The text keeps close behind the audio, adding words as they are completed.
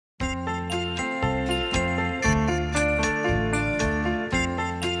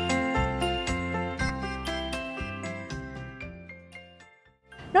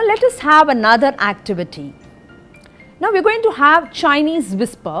Now let us have another activity. Now we are going to have Chinese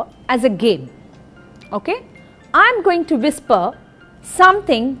whisper as a game. Okay? I am going to whisper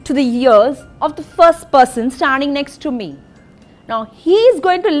something to the ears of the first person standing next to me. Now he is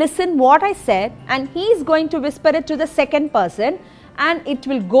going to listen what I said and he is going to whisper it to the second person, and it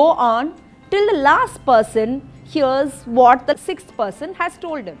will go on till the last person hears what the sixth person has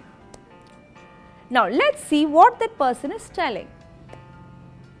told him. Now let's see what that person is telling.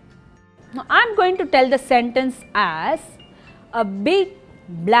 Now I am going to tell the sentence as a big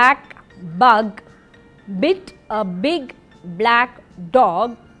black bug bit a big black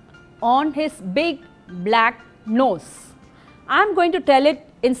dog on his big black nose. I am going to tell it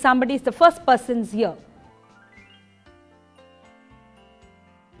in somebody's, the first person's ear.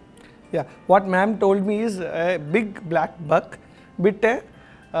 Yeah, what ma'am told me is a big black buck bit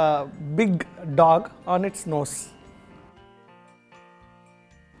a big dog on its nose.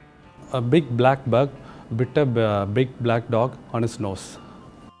 A big black bug bit a big black dog on his nose.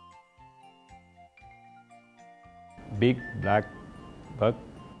 Big black bug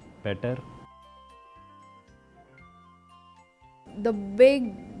better. The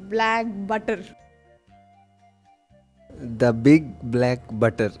big black butter. The big black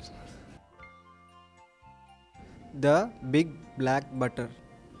butter. The big black butter.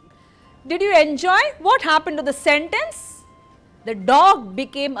 Did you enjoy what happened to the sentence? The dog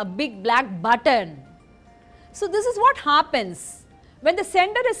became a big black button. So this is what happens. When the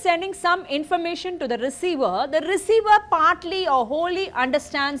sender is sending some information to the receiver partly or wholly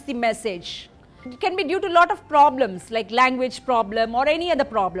understands the message. It can be due to a lot of problems like language problem or any other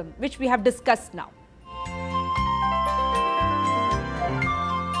problem which we have discussed now.